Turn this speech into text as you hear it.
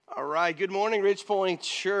All right, good morning, Ridge Point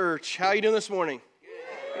Church. How are you doing this morning?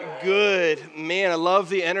 Good. Man, I love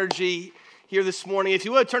the energy here this morning. If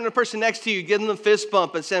you would, turn to the person next to you, give them a fist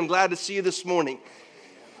bump and say, I'm glad to see you this morning.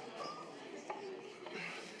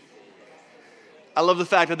 I love the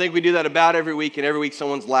fact I think we do that about every week, and every week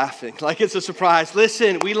someone's laughing. Like it's a surprise.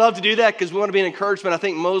 Listen, we love to do that because we want to be an encouragement. I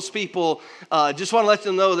think most people just want to let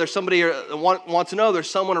them know there's somebody want to know there's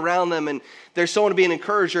someone around them, and there's someone to be an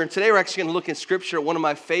encourager. And today we're actually going to look in Scripture at one of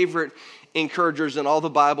my favorite encouragers in all the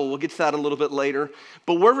Bible. We'll get to that a little bit later.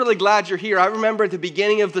 But we're really glad you're here. I remember at the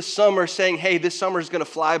beginning of the summer saying, hey, this summer is going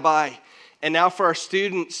to fly by. And now for our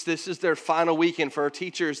students, this is their final weekend. For our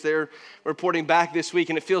teachers, they're reporting back this week.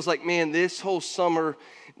 And it feels like, man, this whole summer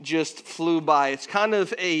just flew by. It's kind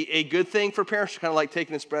of a good thing for parents. Kind of like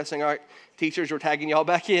taking this breath, saying, all right, teachers, we're tagging y'all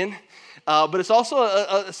back in. But it's also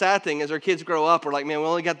a sad thing. As our kids grow up, we're like, man, we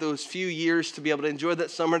only got those few years to be able to enjoy that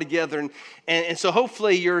summer together. And so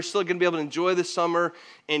hopefully you're still going to be able to enjoy the summer,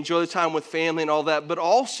 enjoy the time with family and all that. But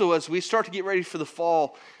also as we start to get ready for the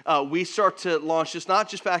fall, we start to launch just not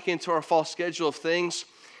just back into our fall schedule of things,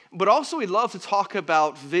 but also we love to talk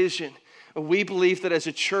about vision. We believe that as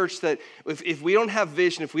a church that if we don't have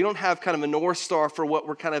vision, if we don't have kind of a North Star for what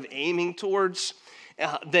we're kind of aiming towards,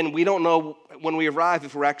 then we don't know when we arrive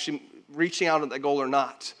if we're actually reaching out at that goal or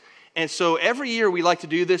not. And so every year we like to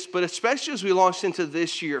do this, but especially as we launched into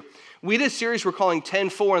this year, we did a series we're calling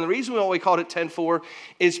 10-4, and the reason we always called it 10-4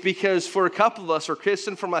 is because for a couple of us, or Chris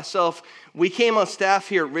and for myself, we came on staff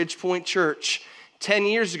here at Ridge Point Church 10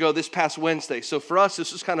 years ago this past Wednesday. So for us,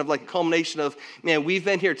 this was kind of like a culmination of, man, we've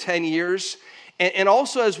been here 10 years. And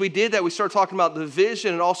also as we did that, we started talking about the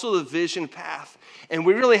vision and also the vision path. And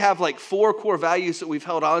we really have like 4 core values that we've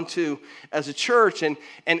held on to as a church.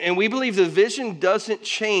 And we believe the vision doesn't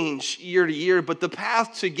change year to year, but the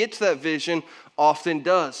path to get to that vision often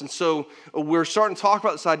does. And so we're starting to talk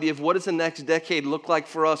about this idea of what does the next decade look like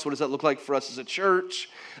for us? What does that look like for us as a church?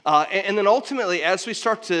 And then ultimately, as we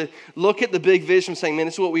start to look at the big vision, saying, man,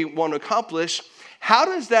 this is what we want to accomplish, how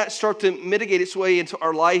does that start to mitigate its way into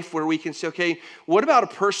our life where we can say, okay, what about a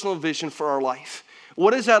personal vision for our life?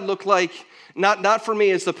 What does that look like? Not for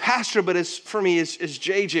me as the pastor, but for me as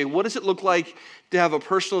JJ. What does it look like to have a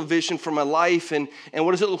personal vision for my life? And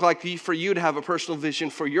what does it look like for you to have a personal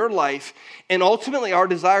vision for your life? And ultimately, our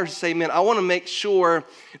desire is to say, man, I want to make sure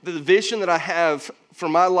that the vision that I have for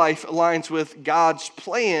my life aligns with God's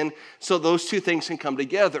plan so those two things can come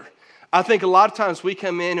together. I think a lot of times we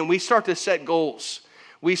come in and we start to set goals.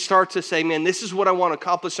 We start to say, man, this is what I want to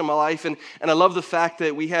accomplish in my life. And I love the fact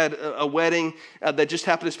that we had a wedding that just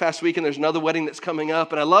happened this past week, and there's another wedding that's coming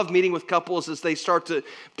up. And I love meeting with couples as they start to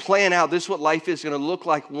plan out this is what life is going to look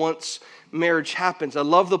like once marriage happens. I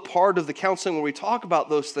love the part of the counseling where we talk about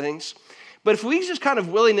those things. But if we just kind of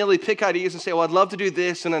willy-nilly pick ideas and say, well, I'd love to do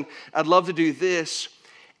this, and then I'd love to do this,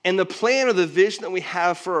 and the plan or the vision that we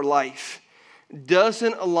have for our life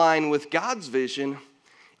doesn't align with God's vision,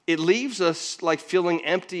 it leaves us like feeling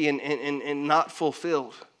empty and not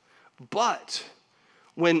fulfilled. But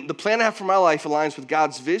when the plan I have for my life aligns with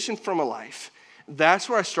God's vision for my life, that's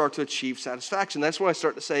where I start to achieve satisfaction. That's where I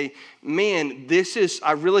start to say, man,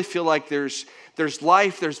 I really feel like there's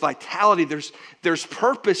life, there's vitality, there's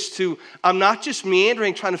purpose to, I'm not just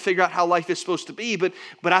meandering trying to figure out how life is supposed to be, but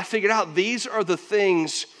I figured out these are the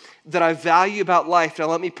things that I value about life. Now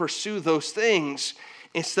let me pursue those things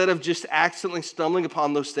instead of just accidentally stumbling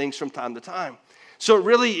upon those things from time to time. So it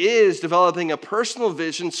really is developing a personal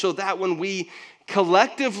vision so that when we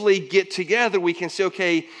collectively get together, we can say,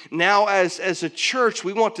 okay, now as a church,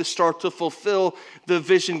 we want to start to fulfill the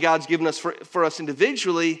vision God's given us for us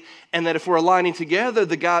individually, and that if we're aligning together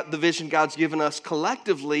the vision God's given us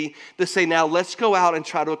collectively, to say, now let's go out and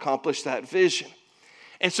try to accomplish that vision.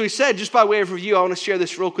 And so he said, just by way of review, I want to share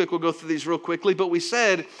this real quick. We'll go through these real quickly. But we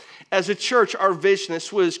said, as a church, our vision,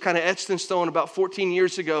 this was kind of etched in stone about 14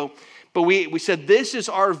 years ago. But we said, this is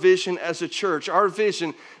our vision as a church. Our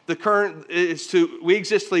vision, the current, is we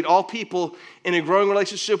exist to lead all people in a growing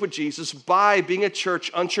relationship with Jesus by being a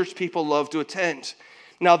church unchurched people love to attend.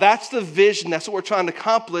 Now, that's the vision. That's what we're trying to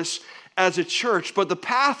accomplish as a church. But the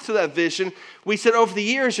path to that vision, we said over the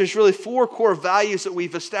years, there's really 4 core values that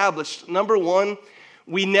we've established. Number 1,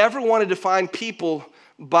 we never want to define people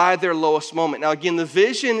by their lowest moment. Now, again, the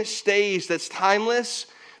vision stays, that's timeless.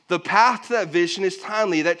 The path to that vision is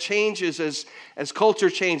timely. That changes as culture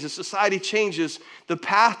changes, as society changes, the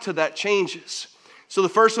path to that changes. So the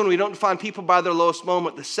first one, we don't define people by their lowest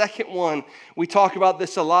moment. The second one, we talk about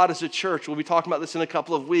this a lot as a church. We'll be talking about this in a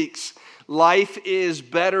couple of weeks. Life is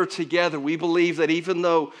better together. We believe that even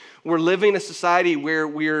though we're living in a society where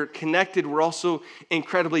we're connected, we're also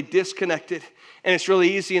incredibly disconnected. And it's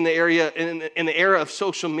really easy in the era of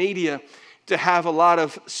social media to have a lot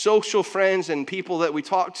of social friends and people that we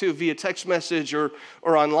talk to via text message or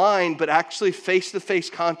online, but actually face-to-face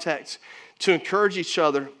contact to encourage each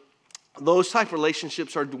other. Those type of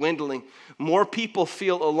relationships are dwindling. More people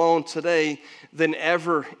feel alone today than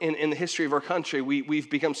ever in the history of our country. We've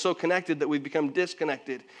become so connected that we've become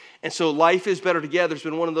disconnected. And so life is better together has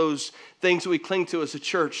been one of those things that we cling to as a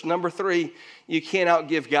church. Number 3, you can't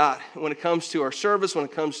outgive God. When it comes to our service, when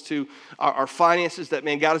it comes to our finances, that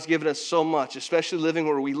man, God has given us so much, especially living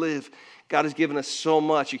where we live. God has given us so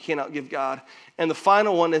much. You can't outgive God. And the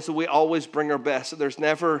final one is that we always bring our best. There's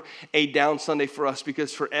never a down Sunday for us,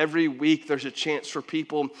 because for every week there's a chance for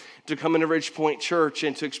people to come into Ridge Point Church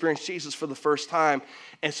and to experience Jesus for the first time.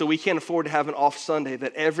 And so we can't afford to have an off Sunday.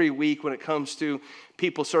 That every week when it comes to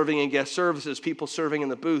people serving in guest services, people serving in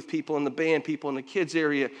the booth, people in the band, people in the kids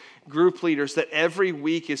area, group leaders, that every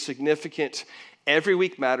week is significant. Every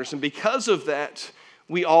week matters. And because of that,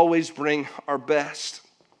 we always bring our best.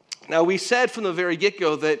 Now, we said from the very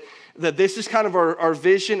get-go that this is kind of our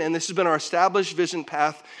vision, and this has been our established vision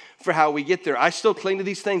path for how we get there. I still cling to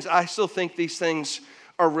these things. I still think these things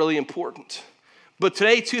are really important. But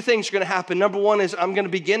today, 2 things are going to happen. Number 1 is I'm going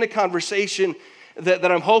to begin a conversation that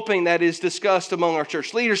I'm hoping that is discussed among our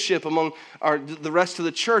church leadership, among the rest of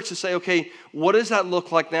the church, to say, okay, what does that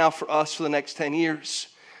look like now for us for the next 10 years?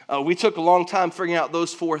 We took a long time figuring out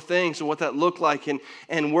those 4 things and what that looked like, and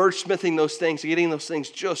wordsmithing those things and getting those things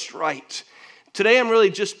just right. Today, I'm really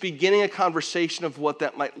just beginning a conversation of what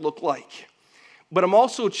that might look like. But I'm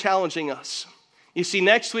also challenging us. You see,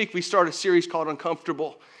 next week we start a series called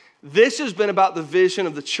Uncomfortable. This has been about the vision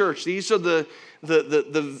of the church. These are the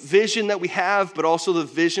vision that we have, but also the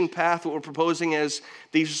vision path, what we're proposing as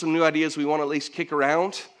these are some new ideas we want to at least kick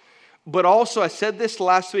around. But also, I said this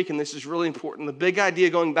last week, and this is really important. The big idea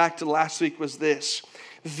going back to last week was this.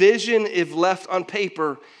 Vision, if left on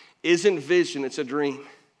paper, isn't vision, it's a dream.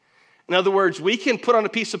 In other words, we can put on a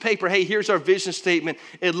piece of paper, hey, here's our vision statement.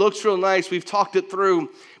 It looks real nice. We've talked it through.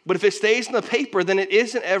 But if it stays in the paper, then it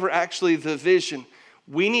isn't ever actually the vision.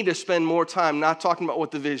 We need to spend more time not talking about what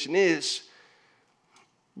the vision is,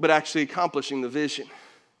 but actually accomplishing the vision.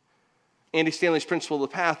 Andy Stanley's principle of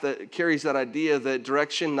the path that carries that idea that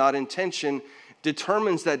direction, not intention,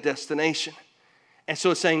 determines that destination. And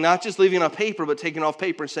so it's saying not just leaving it on paper, but taking it off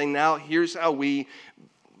paper and saying, now here's how we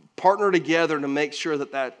partner together to make sure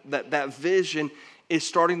that vision is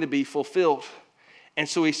starting to be fulfilled. And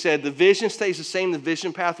so he said the vision stays the same, the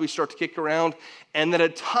vision path we start to kick around, and that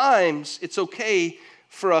at times it's okay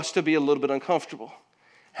for us to be a little bit uncomfortable.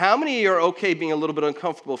 How many are okay being a little bit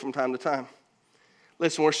uncomfortable from time to time?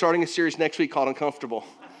 Listen, we're starting a series next week called Uncomfortable.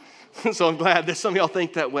 So I'm glad that some of y'all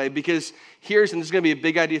think that way, because and this is going to be a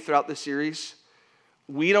big idea throughout this series,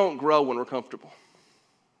 we don't grow when we're comfortable.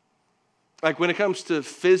 Like when it comes to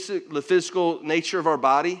the physical nature of our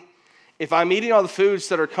body, if I'm eating all the foods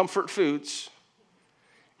that are comfort foods,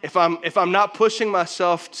 if I'm not pushing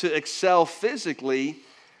myself to excel physically,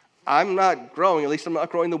 I'm not growing. At least I'm not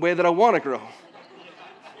growing the way that I want to grow.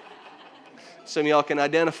 Some of y'all can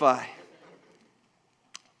identify.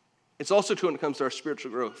 It's also true when it comes to our spiritual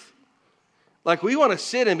growth. Like we want to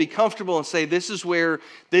sit and be comfortable and say, this is where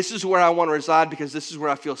I want to reside because this is where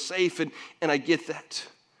I feel safe, and I get that.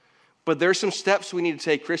 But there's some steps we need to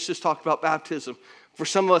take. Chris just talked about baptism. For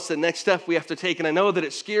some of us, the next step we have to take, and I know that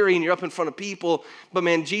it's scary and you're up in front of people, but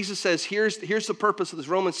man, Jesus says, here's the purpose of this.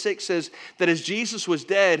 Romans 6 says that as Jesus was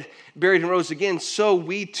dead, buried, and rose again, so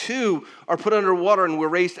we too are put under water and we're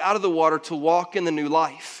raised out of the water to walk in the new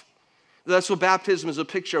life. That's what baptism is a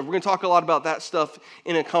picture of. We're going to talk a lot about that stuff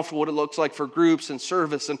in Uncomfortable, what it looks like for groups and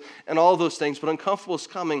service and all those things, but Uncomfortable is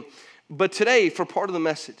coming. But today, for part of the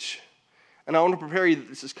message, and I want to prepare you that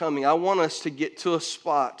this is coming, I want us to get to a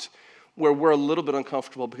spot where we're a little bit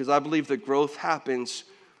uncomfortable, because I believe that growth happens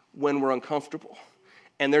when we're uncomfortable.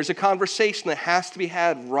 And there's a conversation that has to be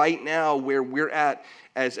had right now where we're at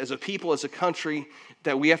as a people, as a country,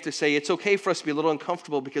 that we have to say it's okay for us to be a little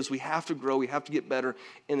uncomfortable because we have to grow, we have to get better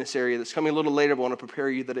in this area. That's coming a little later, but I want to prepare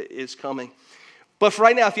you that it is coming. But for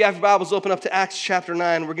right now, if you have your Bibles, open up to Acts chapter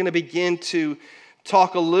 9. We're going to begin to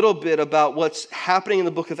talk a little bit about what's happening in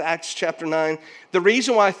the book of Acts chapter 9. The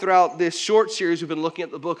reason why throughout this short series we've been looking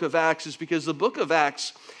at the book of Acts is because the book of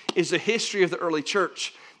Acts is the history of the early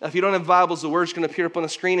church. Now, if you don't have Bibles, the word's going to appear up on the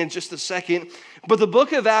screen in just a second. But the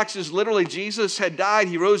book of Acts is literally Jesus had died,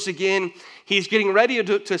 he rose again, he's getting ready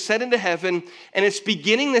to ascend into heaven, and it's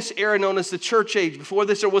beginning this era known as the church age. Before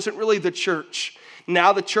this, there wasn't really the church.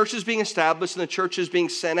 Now the church is being established and the church is being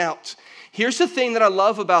sent out. Here's the thing that I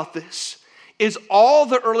love about this, is all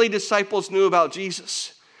the early disciples knew about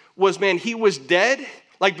Jesus. was, man, he was dead.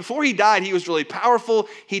 Like before he died, he was really powerful.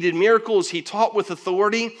 He did miracles. He taught with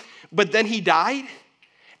authority. But then he died.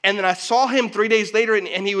 And then I saw him 3 days later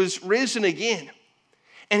and he was risen again.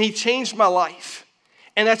 And he changed my life.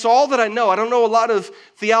 And that's all that I know. I don't know a lot of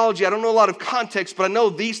theology. I don't know a lot of context, but I know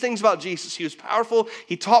these things about Jesus. He was powerful.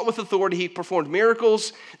 He taught with authority. He performed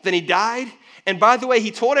miracles. Then he died. And by the way,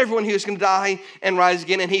 he told everyone he was going to die and rise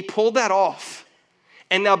again, and he pulled that off.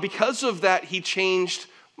 And now because of that, he changed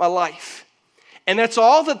my life. And that's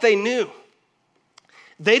all that they knew.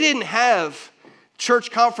 They didn't have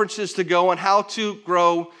church conferences to go on how to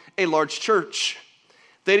grow a large church.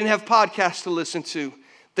 They didn't have podcasts to listen to.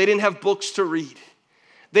 They didn't have books to read.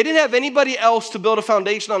 They didn't have anybody else to build a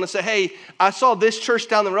foundation on and say, hey, I saw this church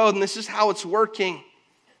down the road and this is how it's working.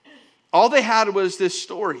 All they had was this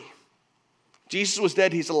story. Jesus was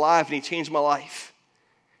dead, he's alive, and he changed my life.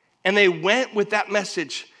 And they went with that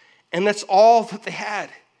message, and that's all that they had.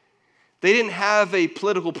 They didn't have a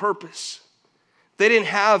political purpose. They didn't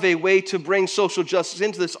have a way to bring social justice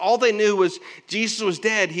into this. All they knew was Jesus was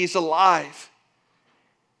dead, he's alive.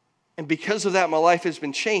 And because of that, my life has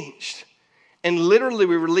been changed. And literally,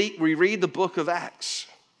 we read the book of Acts.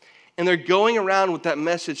 And they're going around with that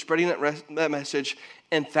message, spreading that message,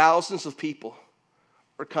 and thousands of people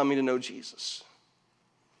are coming to know Jesus.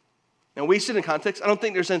 Now, we sit in context. I don't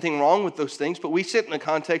think there's anything wrong with those things, but we sit in a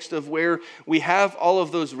context of where we have all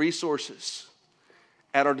of those resources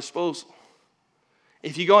at our disposal.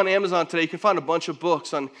 If you go on Amazon today, you can find a bunch of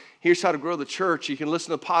books on here's how to grow the church. You can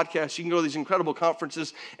listen to podcasts. You can go to these incredible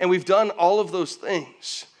conferences. And we've done all of those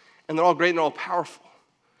things. And they're all great and they're all powerful.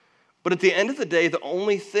 But at the end of the day, the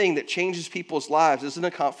only thing that changes people's lives isn't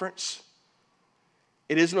a conference.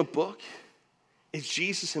 It isn't a book. It's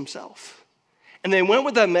Jesus himself. And they went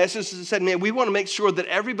with that message and said, man, we want to make sure that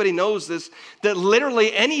everybody knows this, that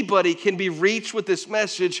literally anybody can be reached with this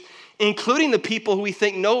message, including the people who we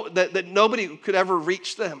think that nobody could ever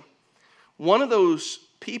reach them. One of those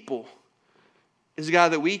people is a guy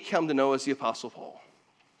that we come to know as the Apostle Paul.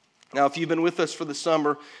 Now, if you've been with us for the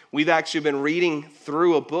summer, we've actually been reading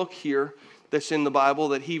through a book here that's in the Bible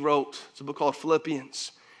that he wrote. It's a book called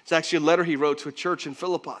Philippians. It's actually a letter he wrote to a church in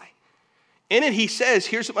Philippi. In it, he says,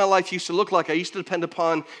 here's what my life used to look like. I used to depend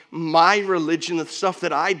upon my religion, the stuff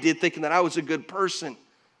that I did, thinking that I was a good person.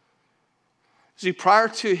 See, prior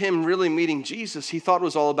to him really meeting Jesus, he thought it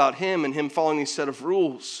was all about him and him following these set of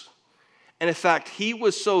rules. And in fact, he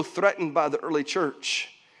was so threatened by the early church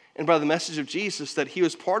and by the message of Jesus that he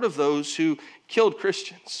was part of those who killed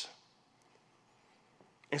Christians.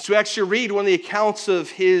 And so we actually read one of the accounts of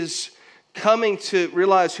his coming to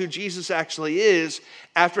realize who Jesus actually is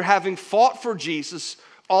after having fought for Jesus,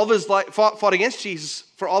 all of his life, fought against Jesus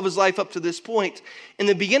for all of his life up to this point. In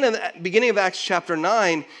the beginning of Acts chapter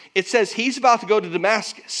 9, it says he's about to go to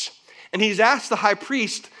Damascus. And he's asked the high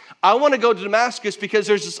priest, I want to go to Damascus because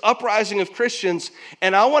there's this uprising of Christians,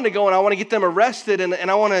 and I want to go and I want to get them arrested, and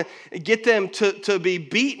I want to get them to be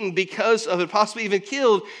beaten because of it, possibly even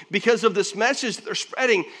killed because of this message that they're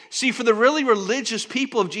spreading. See, for the really religious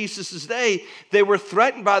people of Jesus' day, they were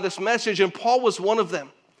threatened by this message, and Paul was one of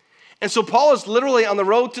them. And so Paul is literally on the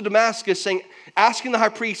road to Damascus asking the high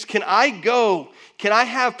priest, can I go? Can I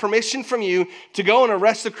have permission from you to go and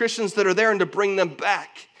arrest the Christians that are there and to bring them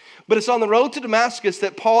back? But it's on the road to Damascus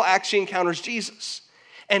that Paul actually encounters Jesus.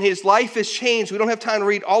 And his life is changed. We don't have time to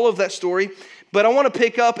read all of that story, but I want to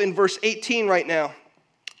pick up in verse 18 right now.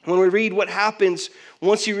 When we read what happens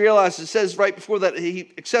once he realizes, it says right before that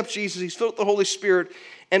he accepts Jesus, he's filled with the Holy Spirit.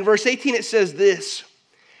 And verse 18 it says this,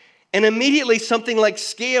 and immediately something like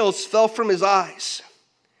scales fell from his eyes.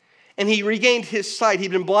 And he regained his sight.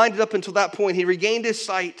 He'd been blinded up until that point. He regained his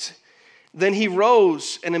sight. Then he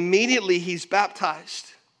rose and immediately he's baptized.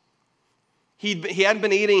 He hadn't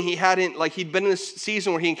been eating, he'd been in this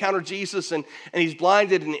season where he encountered Jesus and he's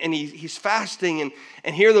blinded and he's fasting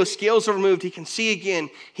and here those scales are removed, he can see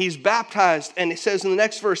again, he's baptized, and it says in the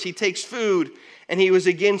next verse, he takes food and he was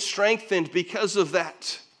again strengthened because of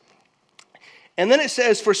that. And then it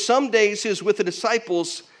says, for some days he was with the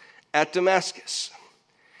disciples at Damascus.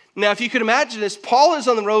 Now if you could imagine this, Paul is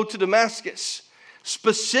on the road to Damascus,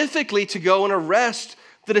 specifically to go and arrest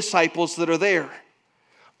the disciples that are there.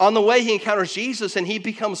 On the way, he encounters Jesus, and he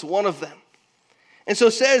becomes one of them. And so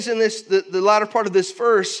it says in the latter part of this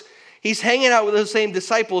verse, he's hanging out with those same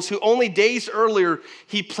disciples who only days earlier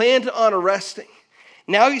he planned on arresting.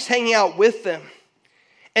 Now he's hanging out with them.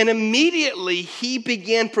 And immediately he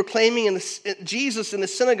began proclaiming Jesus in the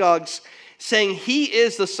synagogues, saying he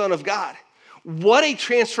is the Son of God. What a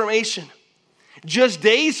transformation. Just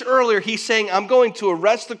days earlier, he's saying, I'm going to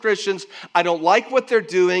arrest the Christians. I don't like what they're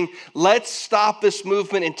doing. Let's stop this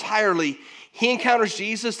movement entirely. He encounters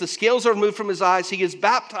Jesus. The scales are removed from his eyes. He gets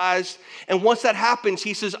baptized. And once that happens,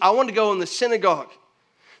 he says, I want to go in the synagogue,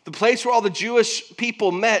 the place where all the Jewish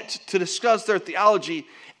people met to discuss their theology.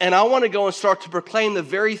 And I want to go and start to proclaim the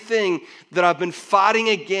very thing that I've been fighting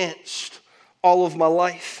against all of my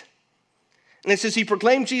life. And it says he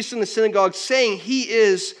proclaimed Jesus in the synagogue, saying he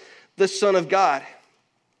is the Son of God.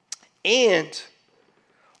 And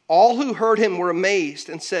all who heard him were amazed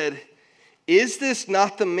and said, is this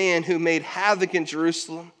not the man who made havoc in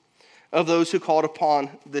Jerusalem of those who called upon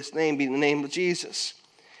this name, being the name of Jesus?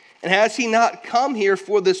 And has he not come here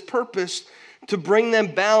for this purpose, to bring them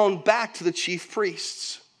bound back to the chief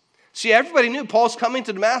priests? See, everybody knew Paul's coming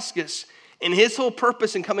to Damascus, and his whole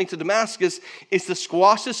purpose in coming to Damascus is to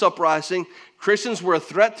squash this uprising. Christians were a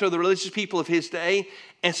threat to the religious people of his day,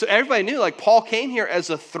 and so everybody knew, like, Paul came here as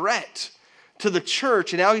a threat to the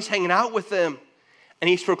church, and now he's hanging out with them, and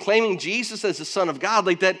he's proclaiming Jesus as the Son of God.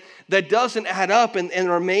 Like, that doesn't add up, and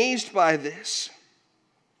they're amazed by this.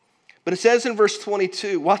 But it says in verse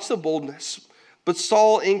 22, watch the boldness. But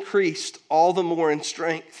Saul increased all the more in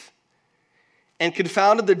strength and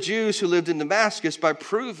confounded the Jews who lived in Damascus by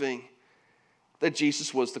proving that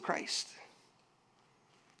Jesus was the Christ.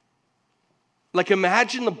 Like,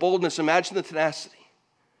 imagine the boldness, imagine the tenacity.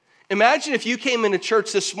 Imagine if you came into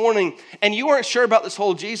church this morning and you weren't sure about this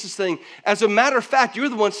whole Jesus thing. As a matter of fact, you're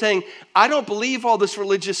the one saying, I don't believe all this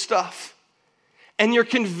religious stuff. And you're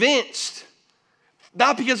convinced,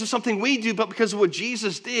 not because of something we do, but because of what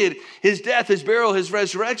Jesus did, his death, his burial, his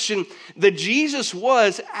resurrection, that Jesus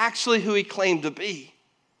was actually who he claimed to be.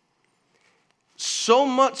 So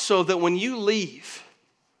much so that when you leave,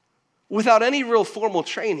 without any real formal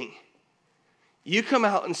training, you come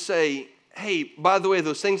out and say, hey, by the way,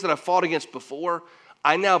 those things that I fought against before,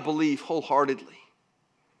 I now believe wholeheartedly.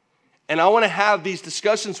 And I want to have these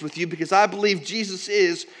discussions with you because I believe Jesus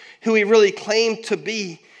is who he really claimed to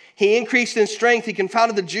be. He increased in strength. He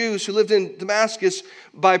confounded the Jews who lived in Damascus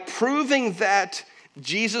by proving that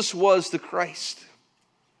Jesus was the Christ.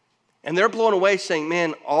 And they're blown away saying,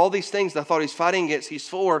 man, all these things that I thought he's fighting against, he's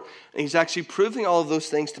for, and he's actually proving all of those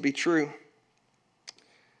things to be true.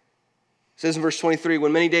 It says in verse 23,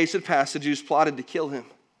 when many days had passed, the Jews plotted to kill him.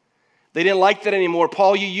 They didn't like that anymore.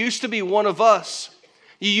 Paul, you used to be one of us.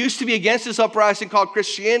 You used to be against this uprising called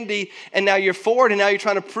Christianity, and now you're for it, and now you're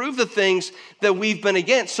trying to prove the things that we've been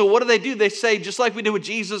against. So what do? They say, just like we did with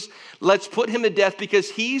Jesus, let's put him to death because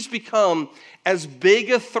he's become as big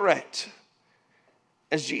a threat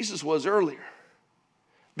as Jesus was earlier.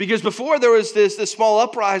 Because before there was this small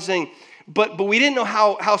uprising, but we didn't know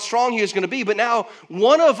how strong he was going to be. But now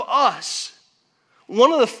one of us,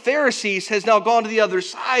 one of the Pharisees has now gone to the other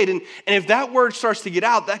side. And if that word starts to get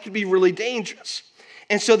out, that could be really dangerous.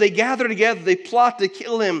 And so they gather together, they plot to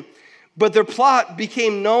kill him. But their plot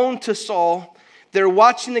became known to Saul. They're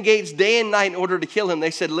watching the gates day and night in order to kill him.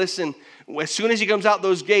 They said, listen, as soon as he comes out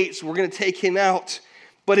those gates, we're going to take him out.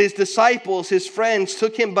 But his disciples, his friends,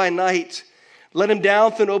 took him by night, let him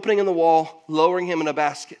down through an opening in the wall, lowering him in a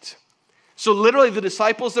basket. So literally the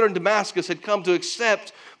disciples that are in Damascus had come to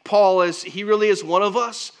accept Paul as he really is one of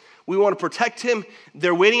us. We want to protect him.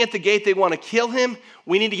 They're waiting at the gate. They want to kill him.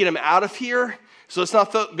 We need to get him out of here. So let's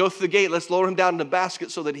not go through the gate. Let's lower him down in the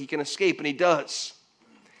basket so that he can escape. And he does.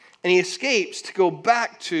 And he escapes to go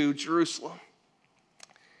back to Jerusalem.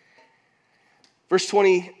 Verse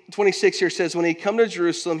 26 here says, when he had come to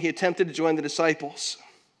Jerusalem, he attempted to join the disciples.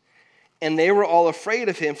 And they were all afraid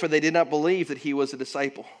of him, for they did not believe that he was a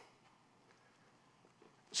disciple.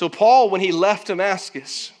 So Paul, when he left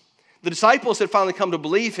Damascus, the disciples had finally come to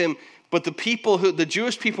believe him, but the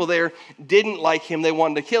Jewish people there didn't like him. They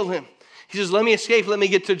wanted to kill him. He says, let me escape. Let me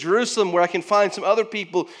get to Jerusalem where I can find some other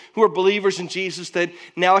people who are believers in Jesus, that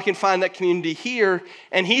now I can find that community here.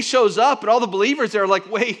 And he shows up, and all the believers there are like,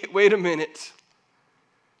 wait a minute.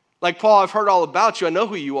 Like, Paul, I've heard all about you. I know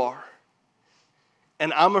who you are.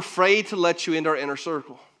 And I'm afraid to let you into our inner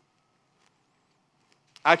circle.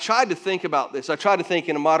 I tried to think about this. I tried to think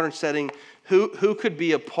in a modern setting, who could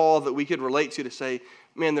be a Paul that we could relate to say,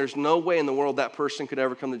 man, there's no way in the world that person could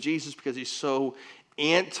ever come to Jesus because he's so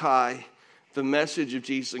anti the message of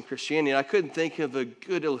Jesus and Christianity. And I couldn't think of a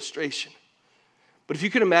good illustration. But if you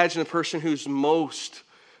could imagine a person who's most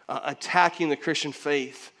attacking the Christian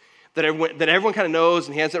faith, that everyone kind of knows,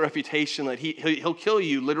 and he has that reputation that he'll kill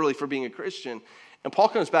you literally for being a Christian. And Paul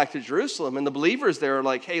comes back to Jerusalem, and the believers there are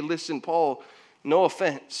like, hey, listen, Paul, no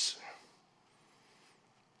offense,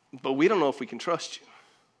 but we don't know if we can trust you.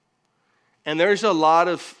 And there's a lot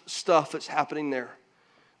of stuff that's happening there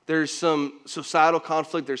There's some societal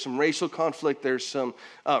conflict. There's some racial conflict. There's some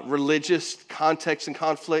religious context and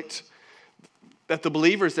conflict that the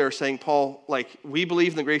believers there are saying, Paul, like, we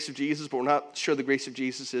believe in the grace of Jesus, but we're not sure the grace of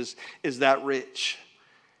Jesus is that rich.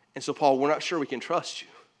 And so, Paul, we're not sure we can trust you.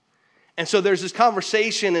 And so there's this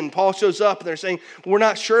conversation, and Paul shows up, and they're saying, we're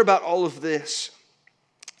not sure about all of this.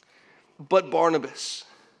 But Barnabas,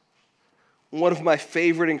 one of my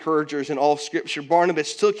favorite encouragers in all of Scripture,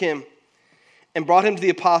 Barnabas took him and brought him to the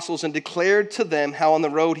apostles and declared to them how on the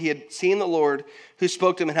road he had seen the Lord who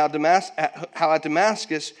spoke to him, and how at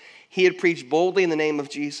Damascus he had preached boldly in the name of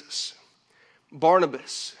Jesus.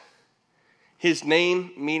 Barnabas, his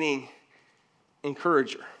name meaning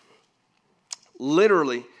encourager.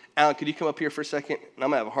 Literally, Alan, could you come up here for a second? And I'm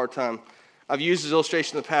going to have a hard time. I've used this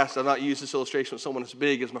illustration in the past. I've not used this illustration with someone as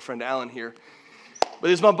big as my friend Alan here. But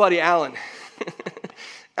this is my buddy Alan.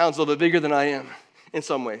 Alan's a little bit bigger than I am in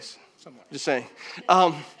some ways. Just saying.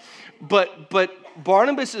 But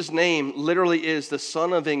Barnabas' name literally is the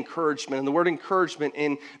son of encouragement. And the word encouragement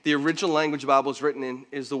in the original language the Bible is written in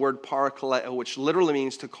is the word parakaleo, which literally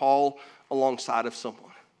means to call alongside of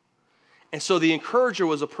someone. And so the encourager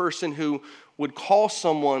was a person who would call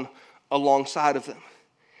someone alongside of them.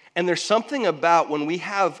 And there's something about when we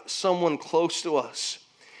have someone close to us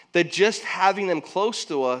that just having them close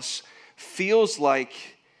to us feels like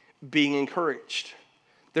being encouraged.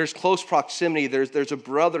 There's close proximity, there's a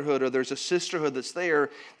brotherhood or there's a sisterhood that's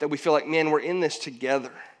there that we feel like, man, we're in this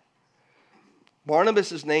together.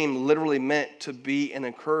 Barnabas' name literally meant to be an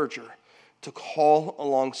encourager, to call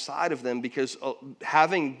alongside of them, because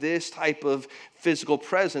having this type of physical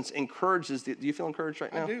presence encourages. Do you feel encouraged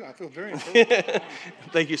right now? I do. I feel very encouraged.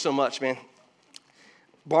 Thank you so much, man.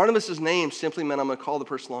 Barnabas' name simply meant I'm going to call the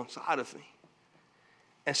person alongside of me.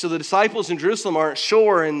 And so the disciples in Jerusalem aren't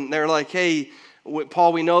sure, and they're like, hey,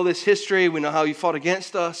 Paul, we know this history. We know how you fought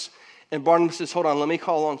against us. And Barnabas says, hold on, let me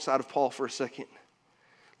call alongside of Paul for a second.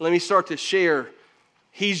 Let me start to share.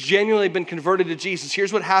 He's genuinely been converted to Jesus.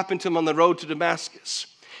 Here's what happened to him on the road to Damascus.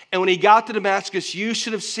 And when he got to Damascus, you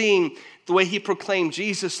should have seen the way he proclaimed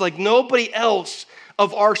Jesus. Like nobody else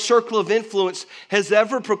of our circle of influence has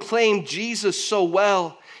ever proclaimed Jesus so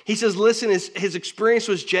well. He says, listen, his experience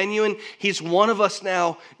was genuine. He's one of us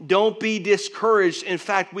now. Don't be discouraged. In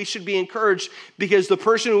fact, we should be encouraged because the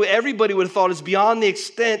person who everybody would have thought is beyond the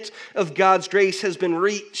extent of God's grace has been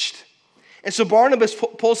reached. And so Barnabas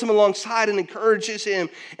pulls him alongside and encourages him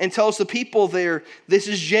and tells the people there, this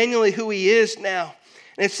is genuinely who he is now.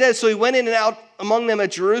 And it says, so he went in and out among them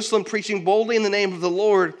at Jerusalem, preaching boldly in the name of the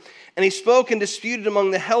Lord. And he spoke and disputed among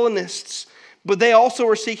the Hellenists, but they also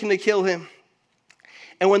were seeking to kill him.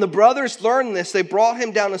 And when the brothers learned this, they brought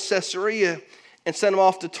him down to Caesarea and sent him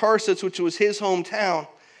off to Tarsus, which was his hometown.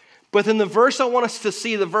 But then the verse I want us to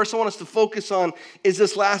see, the verse I want us to focus on is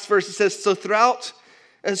this last verse. It says,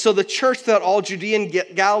 so the church throughout all Judea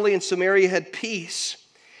and Galilee and Samaria had peace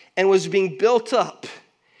and was being built up.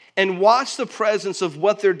 And watch the presence of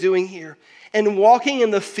what they're doing here. And walking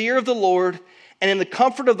in the fear of the Lord and in the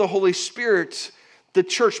comfort of the Holy Spirit, the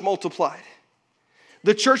church multiplied.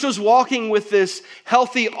 The church was walking with this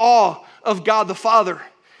healthy awe of God the Father.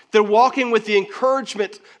 They're walking with the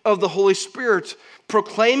encouragement of the Holy Spirit,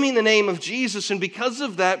 proclaiming the name of Jesus. And because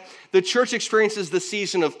of that, the church experiences the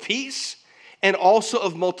season of peace and also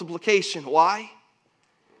of multiplication. Why?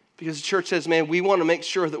 Because the church says, man, we want to make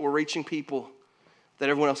sure that we're reaching people that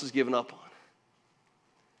everyone else has given up on.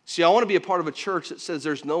 See, I want to be a part of a church that says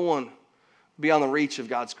there's no one beyond the reach of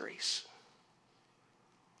God's grace.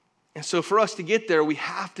 And so for us to get there, we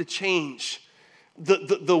have to change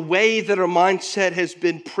the way that our mindset has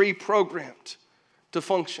been pre-programmed to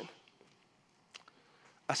function.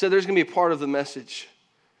 I said there's going to be a part of the message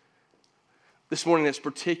this morning that's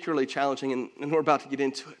particularly challenging, and we're about to get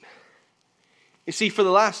into it. You see, for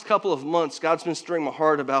the last couple of months, God's been stirring my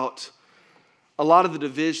heart about a lot of the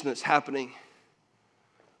division that's happening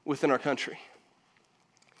within our country.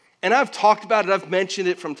 And I've talked about it, I've mentioned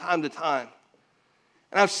it from time to time.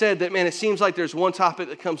 And I've said that, man, it seems like there's one topic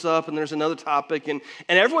that comes up and there's another topic, and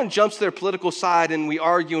everyone jumps to their political side, and we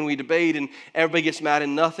argue and we debate, and everybody gets mad,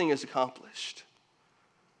 and nothing is accomplished.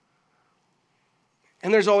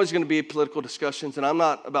 And there's always going to be political discussions, and I'm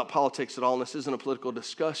not about politics at all, and this isn't a political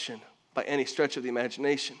discussion by any stretch of the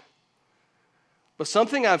imagination. But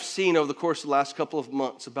something I've seen over the course of the last couple of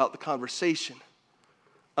months about the conversation,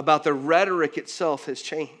 about the rhetoric itself has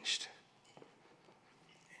changed.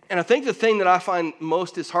 And I think the thing that I find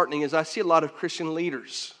most disheartening is I see a lot of Christian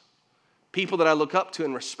leaders, people that I look up to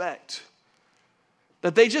and respect,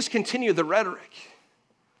 that they just continue the rhetoric.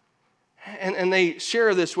 And they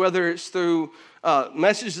share this, whether it's through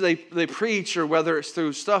messages they preach or whether it's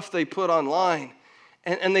through stuff they put online.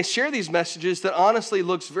 And they share these messages that honestly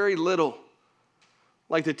looks very little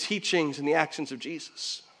like the teachings and the actions of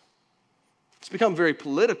Jesus. It's become very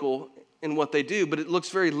political in what they do, but it looks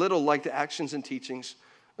very little like the actions and teachings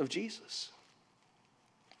of Jesus.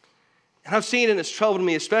 And I've seen it, and it's troubled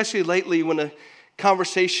me, especially lately when a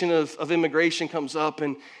conversation of immigration comes up.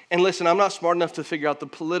 And listen, I'm not smart enough to figure out the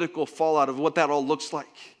political fallout of what that all looks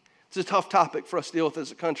like. It's a tough topic for us to deal with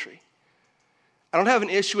as a country. I don't have an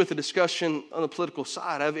issue with the discussion on the political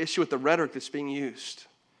side. I have an issue with the rhetoric that's being used.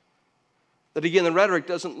 That again, the rhetoric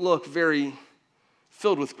doesn't look very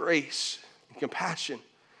filled with grace and compassion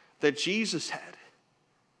that Jesus had.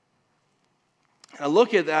 And I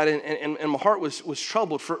look at that and my heart was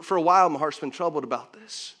troubled. For a while, my heart's been troubled about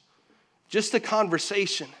this. Just the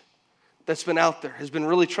conversation that's been out there has been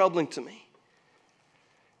really troubling to me.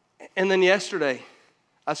 And then yesterday,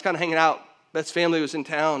 I was kind of hanging out. Beth's family was in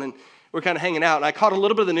town, and we're kind of hanging out. And I caught a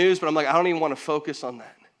little bit of the news, but I'm like, I don't even want to focus on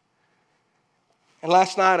that. And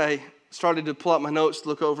last night, I started to pull out my notes, to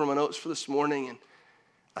look over my notes for this morning, and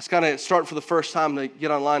I was kind of starting for the first time to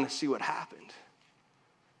get online to see what happened.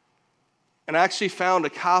 And I actually found a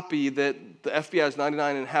copy that the FBI is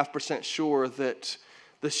 99.5% sure that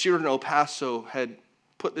the shooter in El Paso had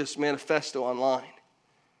put this manifesto online.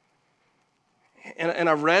 And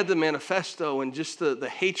I read the manifesto and just the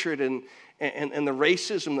hatred and the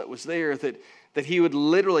racism that was there, that he would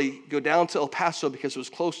literally go down to El Paso because it was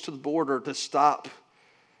close to the border to stop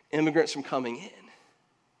immigrants from coming in.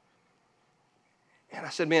 And I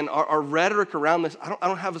said, man, our rhetoric around this, I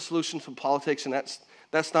don't have a solution to politics, and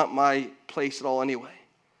that's not my place at all anyway.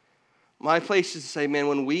 My place is to say, man,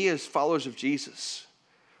 when we as followers of Jesus,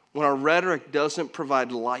 when our rhetoric doesn't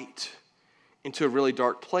provide light into a really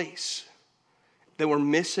dark place, then we're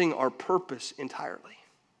missing our purpose entirely.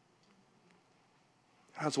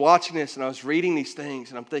 I was watching this and I was reading these things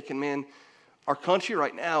and I'm thinking, man, our country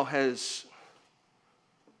right now has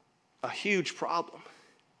a huge problem.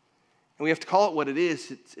 And we have to call it what it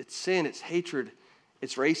is. It's sin, it's hatred,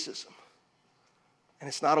 it's racism. And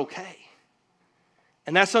it's not okay.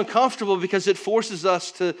 And that's uncomfortable because it forces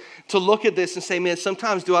us to look at this and say, man,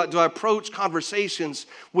 sometimes do I approach conversations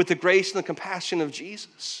with the grace and the compassion of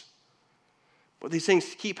Jesus? But these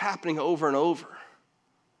things keep happening over and over.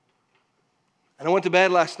 And I went to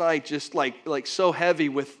bed last night just like so heavy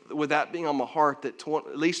with that being on my heart that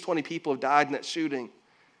at least 20 people have died in that shooting.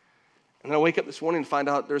 And then I wake up this morning and find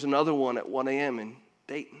out there's another one at 1 a.m. in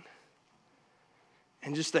Dayton.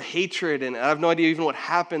 And just the hatred, and I have no idea even what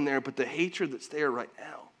happened there, but the hatred that's there right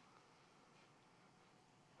now.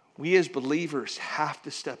 We as believers have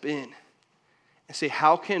to step in and say,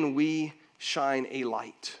 how can we shine a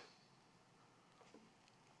light?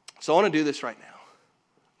 So I want to do this right now.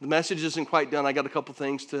 The message isn't quite done. I got a couple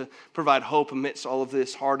things to provide hope amidst all of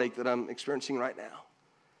this heartache that I'm experiencing right now.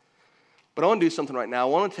 But I want to do something right now. I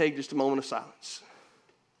want to take just a moment of silence.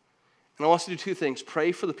 And I want us to do two things.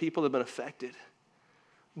 Pray for the people that have been affected.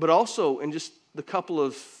 But also, in just the couple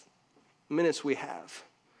of minutes we have,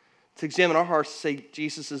 to examine our hearts and say,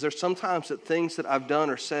 Jesus, is there sometimes that things that I've done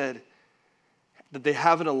or said that they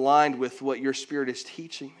haven't aligned with what your Spirit is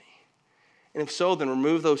teaching me? And if so, then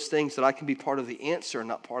remove those things that I can be part of the answer and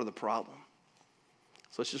not part of the problem.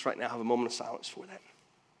 So let's just right now have a moment of silence for that.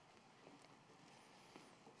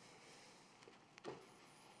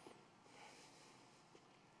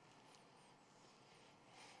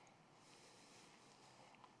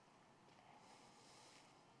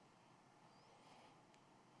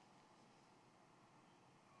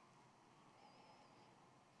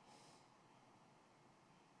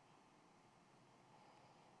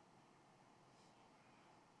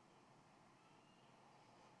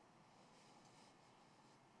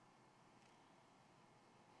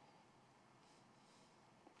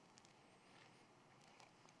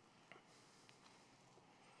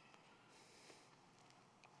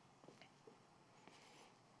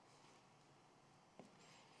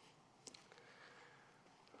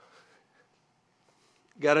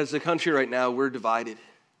 God, as a country right now, we're divided.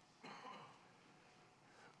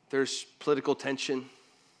 There's political tension.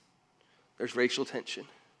 There's racial tension.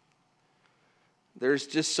 There's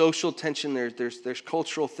just social tension. There's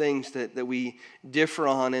cultural things that we differ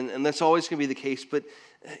on, and that's always going to be the case. But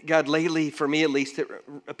God, lately, for me at least, it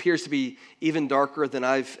appears to be even darker than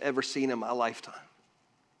I've ever seen in my lifetime.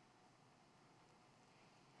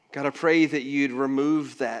 God, I pray that you'd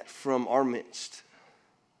remove that from our midst.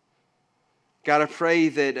 God, I pray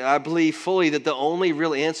that I believe fully that the only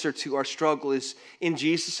real answer to our struggle is in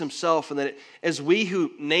Jesus himself, and that as we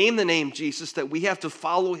who name the name Jesus, that we have to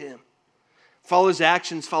follow him follow his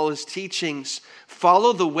actions, follow his teachings,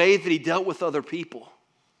 follow the way that he dealt with other people.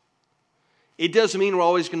 It doesn't mean we're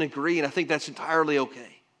always going to agree, and I think that's entirely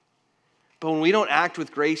okay. But when we don't act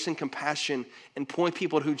with grace and compassion and point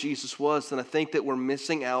people to who Jesus was, then I think that we're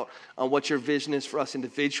missing out on what your vision is for us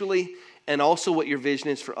individually and also what your vision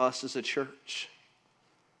is for us as a church.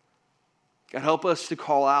 God, help us to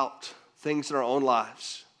call out things in our own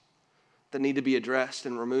lives that need to be addressed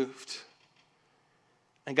and removed.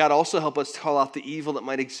 And God, also help us to call out the evil that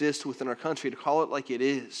might exist within our country, to call it like it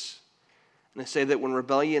is, and to say that we're in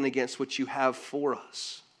rebellion against what you have for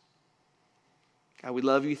us. God, we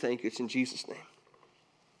love you. Thank you. It's in Jesus' name.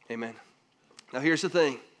 Amen. Now, here's the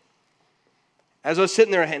thing. As I was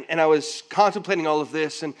sitting there and I was contemplating all of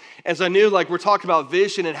this, and as I knew, like, we're talking about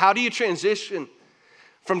vision, and how do you transition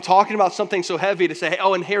from talking about something so heavy to say, hey,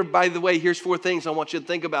 oh, and here, by the way, here's 4 things I want you to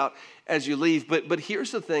think about as you leave. But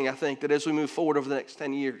here's the thing, I think, that as we move forward over the next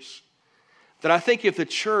 10 years, that I think if the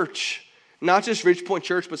church, not just Ridge Point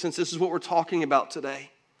Church, but since this is what we're talking about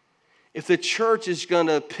today, if the church is going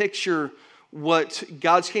to picture what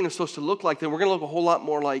God's kingdom is supposed to look like, then we're going to look a whole lot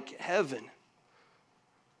more like heaven.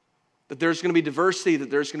 That there's going to be diversity,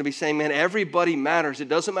 that there's going to be saying, man, everybody matters. It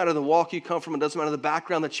doesn't matter the walk you come from, it doesn't matter the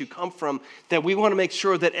background that you come from, that we want to make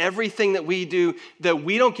sure that everything that we do, that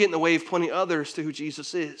we don't get in the way of pointing others to who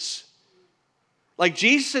Jesus is. Like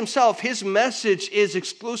Jesus himself, his message is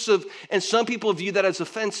exclusive, and some people view that as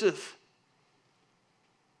offensive.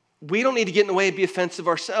 We don't need to get in the way and be offensive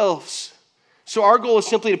ourselves. So our goal is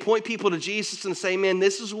simply to point people to Jesus and say, man,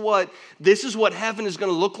 this is what heaven is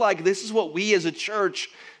going to look like. This is what we as a church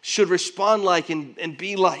should respond like and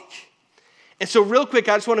be like. And so real quick,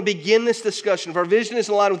 I just want to begin this discussion. If our vision is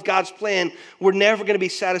in line with God's plan, we're never going to be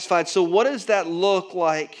satisfied. So what does that look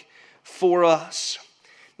like for us?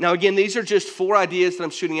 Now, again, these are just 4 ideas that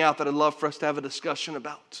I'm shooting out that I'd love for us to have a discussion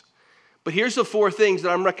about. But here's the 4 things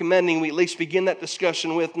that I'm recommending we at least begin that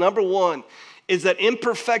discussion with. Number 1 is that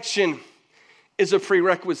imperfection is a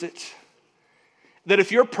prerequisite. That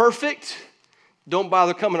if you're perfect, don't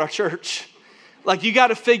bother coming to our church. Like, you got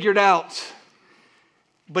to figure it out.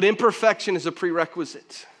 But imperfection is a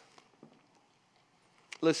prerequisite.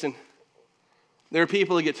 Listen, there are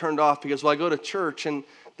people that get turned off because, well, I go to church and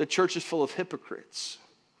the church is full of hypocrites.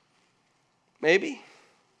 Maybe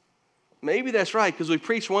that's right, because we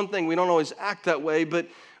preach one thing, we don't always act that way, but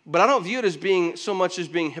I don't view it as being so much as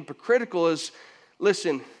being hypocritical as,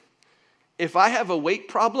 listen, if I have a weight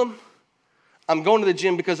problem, I'm going to the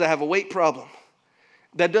gym because I have a weight problem.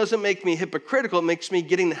 That doesn't make me hypocritical. It makes me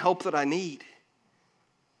getting the help that I need.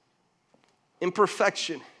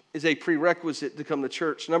 Imperfection is a prerequisite to come to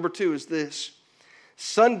church. Number 2 is this.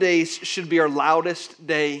 Sundays should be our loudest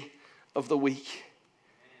day of the week.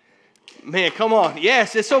 Man, come on.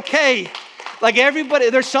 Yes, it's okay. Like everybody,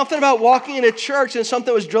 there's something about walking into church, and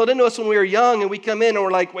something was drilled into us when we were young, and we come in and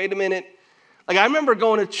we're like, wait a minute. Like, I remember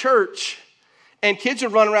going to church, and kids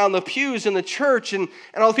would run around the pews in the church, and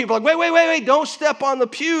all the people are like, wait, don't step on the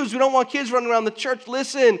pews. We don't want kids running around the church.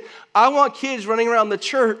 Listen, I want kids running around the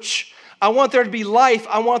church. I want there to be life.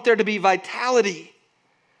 I want there to be vitality.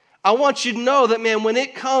 I want you to know that, man, when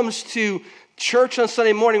it comes to church on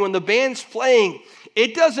Sunday morning, when the band's playing,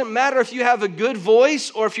 it doesn't matter if you have a good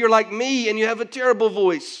voice or if you're like me and you have a terrible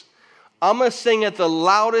voice. I'm going to sing at the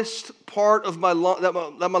loudest part of my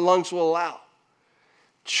that my lungs will allow.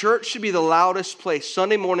 Church should be the loudest place.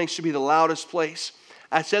 Sunday morning should be the loudest place.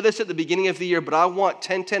 I said this at the beginning of the year, but I want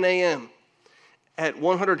 10 a.m. at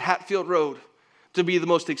 100 Hatfield Road to be the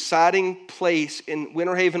most exciting place in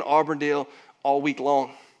Winter Haven, Auburndale all week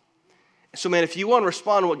long. So, man, if you want to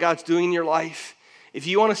respond to what God's doing in your life, if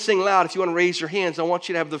you want to sing loud, if you want to raise your hands, I want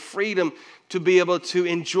you to have the freedom to be able to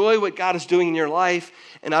enjoy what God is doing in your life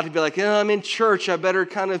and not to be like, I'm in church, I better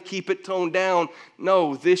kind of keep it toned down.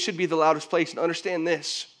 No, this should be the loudest place. And understand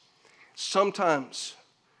this, sometimes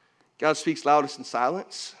God speaks loudest in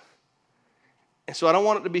silence. And so I don't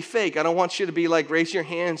want it to be fake. I don't want you to be like raising your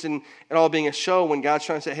hands and all being a show when God's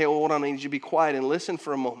trying to say, hey, well, hold on, I need you to be quiet and listen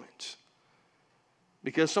for a moment.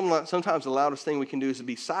 Because sometimes the loudest thing we can do is to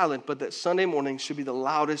be silent, but that Sunday morning should be the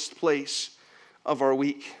loudest place of our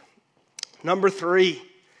week. Number 3,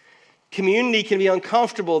 community can be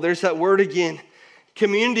uncomfortable. There's that word again.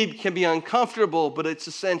 Community can be uncomfortable, but it's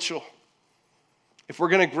essential. If we're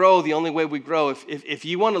going to grow, the only way we grow, if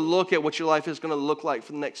you want to look at what your life is going to look like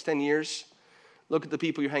for the next 10 years, look at the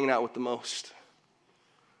people you're hanging out with the most.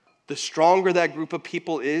 The stronger that group of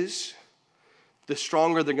people is, the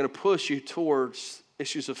stronger they're going to push you towards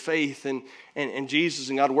issues of faith and Jesus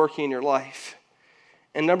and God working in your life.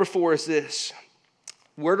 And number 4 is this.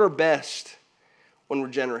 We're at our best when we're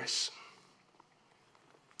generous.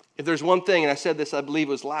 If there's one thing, and I said this, I believe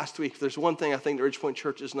it was last week, if there's one thing I think the Ridge Point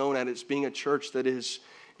Church is known at, it's being a church that is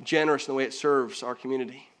generous in the way it serves our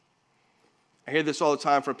community. I hear this all the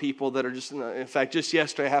time from people that are just, in fact, just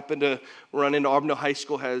yesterday I happened to run into Auburndale High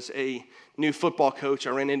School has a new football coach.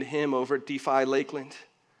 I ran into him over at DeFi Lakeland.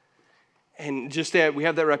 And just that we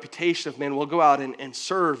have that reputation of, man, we'll go out and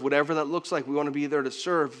serve, whatever that looks like. We want to be there to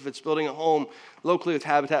serve. If it's building a home locally with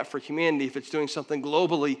Habitat for Humanity, if it's doing something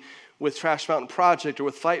globally with Trash Mountain Project or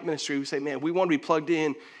with Fight Ministry, we say, man, we want to be plugged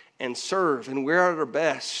in and serve. And we're at our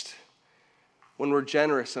best when we're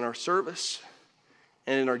generous in our service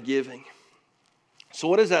and in our giving. So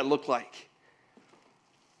what does that look like?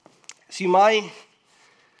 See, my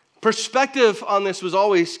perspective on this was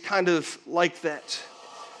always kind of like that.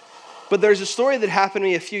 But there's a story that happened to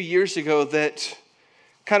me a few years ago that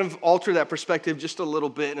kind of altered that perspective just a little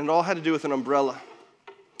bit, and it all had to do with an umbrella.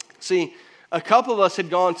 See, a couple of us had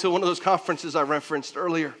gone to one of those conferences I referenced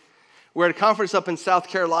earlier. We were at a conference up in South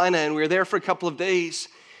Carolina, and we were there for a couple of days.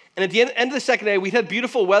 And at the end of the second day, we had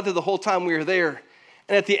beautiful weather the whole time we were there.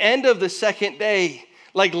 And at the end of the second day,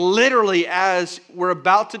 like literally as we're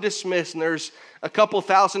about to dismiss, and there's a couple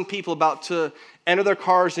thousand people about to enter their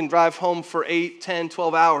cars and drive home for 8, 10,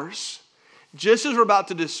 12 hours, just as we're about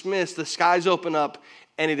to dismiss, the skies open up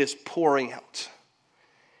and it is pouring out.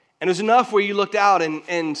 And it was enough where you looked out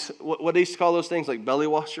and what they used to call those things, like belly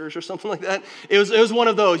washers or something like that. It was one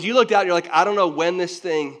of those. You looked out, you're like, I don't know when this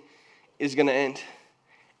thing is going to end.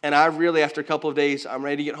 And I really, after a couple of days, I'm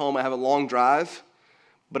ready to get home. I have a long drive,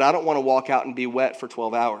 but I don't want to walk out and be wet for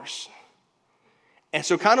 12 hours. And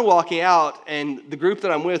so kind of walking out, and the group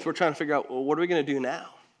that I'm with, we're trying to figure out, well, what are we going to do now?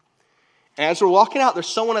 And as we're walking out, there's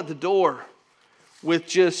someone at the door with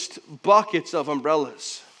just buckets of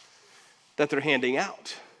umbrellas that they're handing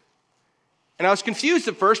out. And I was confused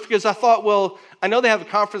at first because I thought, well, I know they have a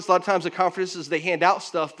conference. A lot of times at conferences they hand out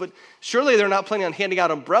stuff, but surely they're not planning on handing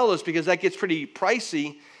out umbrellas because that gets pretty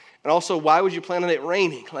pricey. And also, why would you plan on it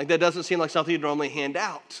raining? Like, that doesn't seem like something you'd normally hand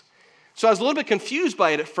out. So I was a little bit confused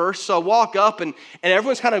by it at first. So I walk up, and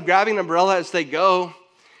everyone's kind of grabbing an umbrella as they go.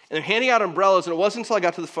 And they're handing out umbrellas. And it wasn't until I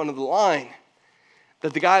got to the front of the line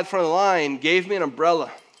that the guy at the front of the line gave me an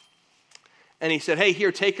umbrella. And he said, hey,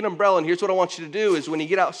 here, take an umbrella. And here's what I want you to do is when you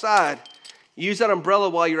get outside, use that umbrella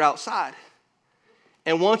while you're outside.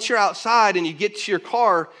 And once you're outside and you get to your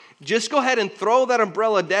car, just go ahead and throw that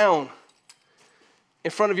umbrella down in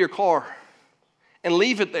front of your car and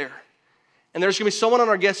leave it there. And there's going to be someone on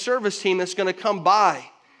our guest service team that's going to come by,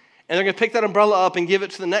 and they're going to pick that umbrella up and give it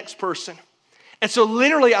to the next person. And so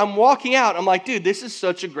literally I'm walking out. I'm like, dude, this is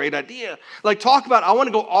such a great idea. Like, talk about, I want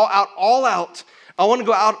to go all out. I want to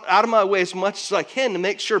go out of my way as much as I can to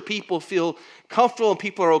make sure people feel comfortable and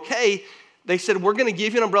people are okay. They said, we're going to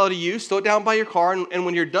give you an umbrella to use, throw it down by your car, and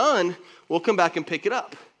when you're done, we'll come back and pick it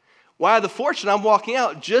up. Well, I had the fortune, I'm walking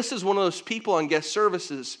out just as one of those people on guest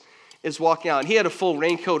services is walking out. And he had a full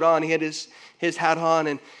raincoat on, he had his hat on,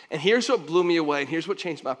 and here's what blew me away, and here's what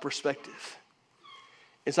changed my perspective.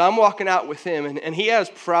 Is I'm walking out with him, and he has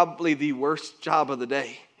probably the worst job of the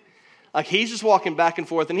day. Like, he's just walking back and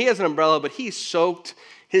forth, and he has an umbrella, but he's soaked.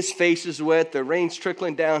 His face is wet. The rain's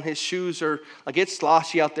trickling down. His shoes are, like, it's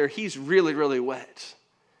sloshy out there. He's really, really wet.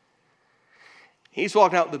 He's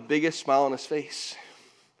walking out with the biggest smile on his face.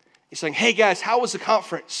 He's saying, hey, guys, how was the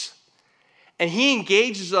conference? And he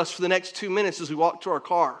engages us for the next 2 minutes as we walk to our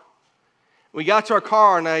car. We got to our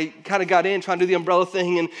car, and I kind of got in trying to do the umbrella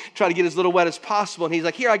thing and try to get as little wet as possible. And he's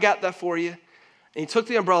like, here, I got that for you. And he took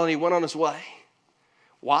the umbrella, and he went on his way.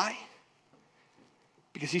 Why?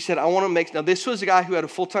 Because he said, I want to make, now this was a guy who had a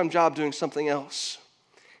full-time job doing something else.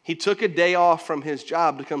 He took a day off from his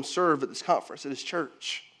job to come serve at this conference at his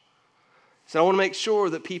church. He said, I want to make sure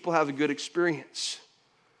that people have a good experience.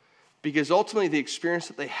 Because ultimately the experience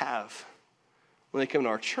that they have when they come to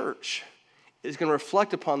our church is going to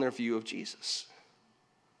reflect upon their view of Jesus.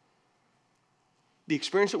 The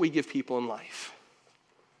experience that we give people in life,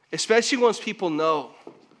 especially once people know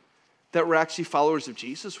that we're actually followers of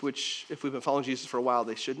Jesus, which if we've been following Jesus for a while,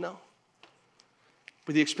 they should know.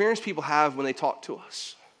 But the experience people have when they talk to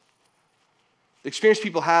us, the experience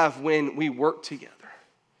people have when we work together,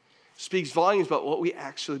 speaks volumes about what we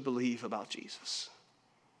actually believe about Jesus.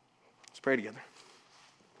 Let's pray together.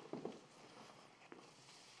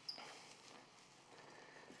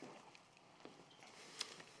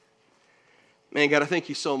 Man, God, I thank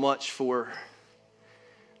you so much for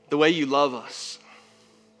the way you love us.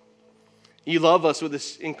 You love us with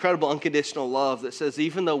this incredible unconditional love that says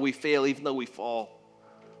even though we fail, even though we fall,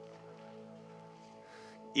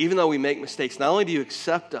 even though we make mistakes, not only do you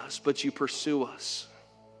accept us, but you pursue us,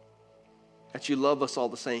 that you love us all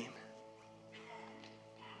the same.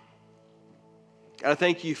 God, I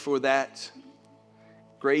thank you for that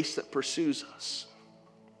grace that pursues us.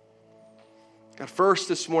 God, first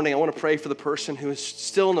this morning, I want to pray for the person who is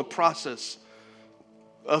still in the process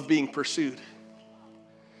of being pursued.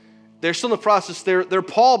 They're still in the process. They're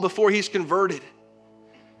Paul before he's converted.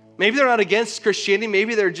 Maybe they're not against Christianity.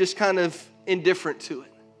 Maybe they're just kind of indifferent to it.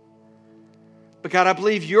 But God, I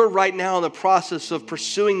believe you're right now in the process of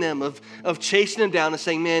pursuing them, of chasing them down and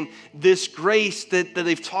saying, man, this grace that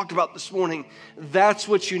they've talked about this morning, that's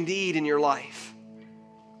what you need in your life.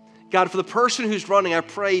 God, for the person who's running, I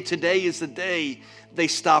pray today is the day they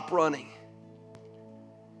stop running.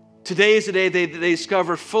 Today is the day they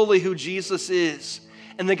discover fully who Jesus is.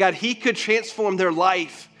 And that, God, he could transform their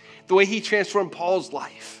life the way he transformed Paul's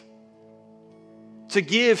life. To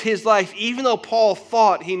give his life, even though Paul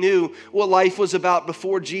thought he knew what life was about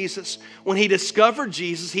before Jesus. When he discovered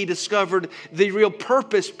Jesus, he discovered the real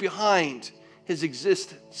purpose behind his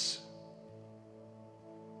existence.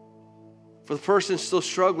 For the person still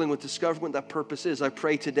struggling with discovering what that purpose is, I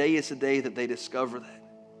pray today is the day that they discover that.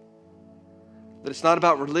 That it's not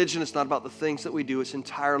about religion, it's not about the things that we do, it's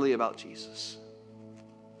entirely about Jesus.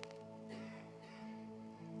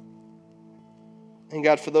 And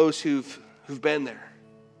God, for those who've been there,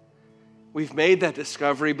 we've made that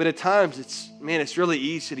discovery, but at times it's really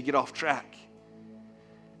easy to get off track.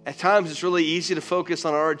 At times it's really easy to focus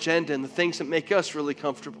on our agenda and the things that make us really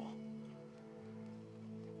comfortable.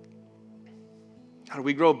 God,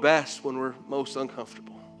 we grow best when we're most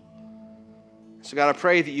uncomfortable. So God, I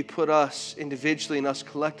pray that you put us individually and us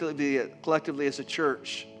collectively as a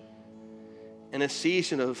church in a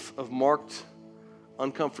season of marked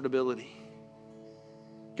uncomfortability.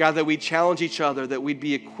 God, that we challenge each other, that we'd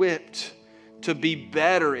be equipped to be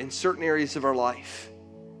better in certain areas of our life.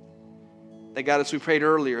 That God, as we prayed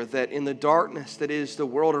earlier, that in the darkness that is the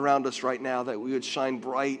world around us right now, that we would shine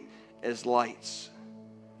bright as lights,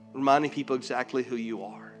 reminding people exactly who you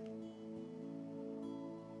are.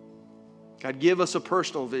 God, give us a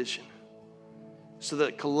personal vision so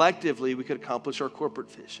that collectively we could accomplish our corporate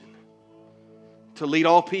vision. To lead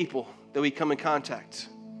all people that we come in contact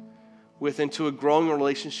with into a growing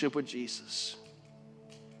relationship with Jesus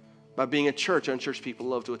by being a church unchurched people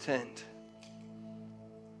love to attend.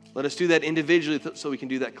 Let us do that individually so we can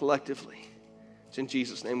do that collectively. It's in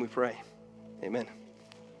Jesus' name we pray. Amen.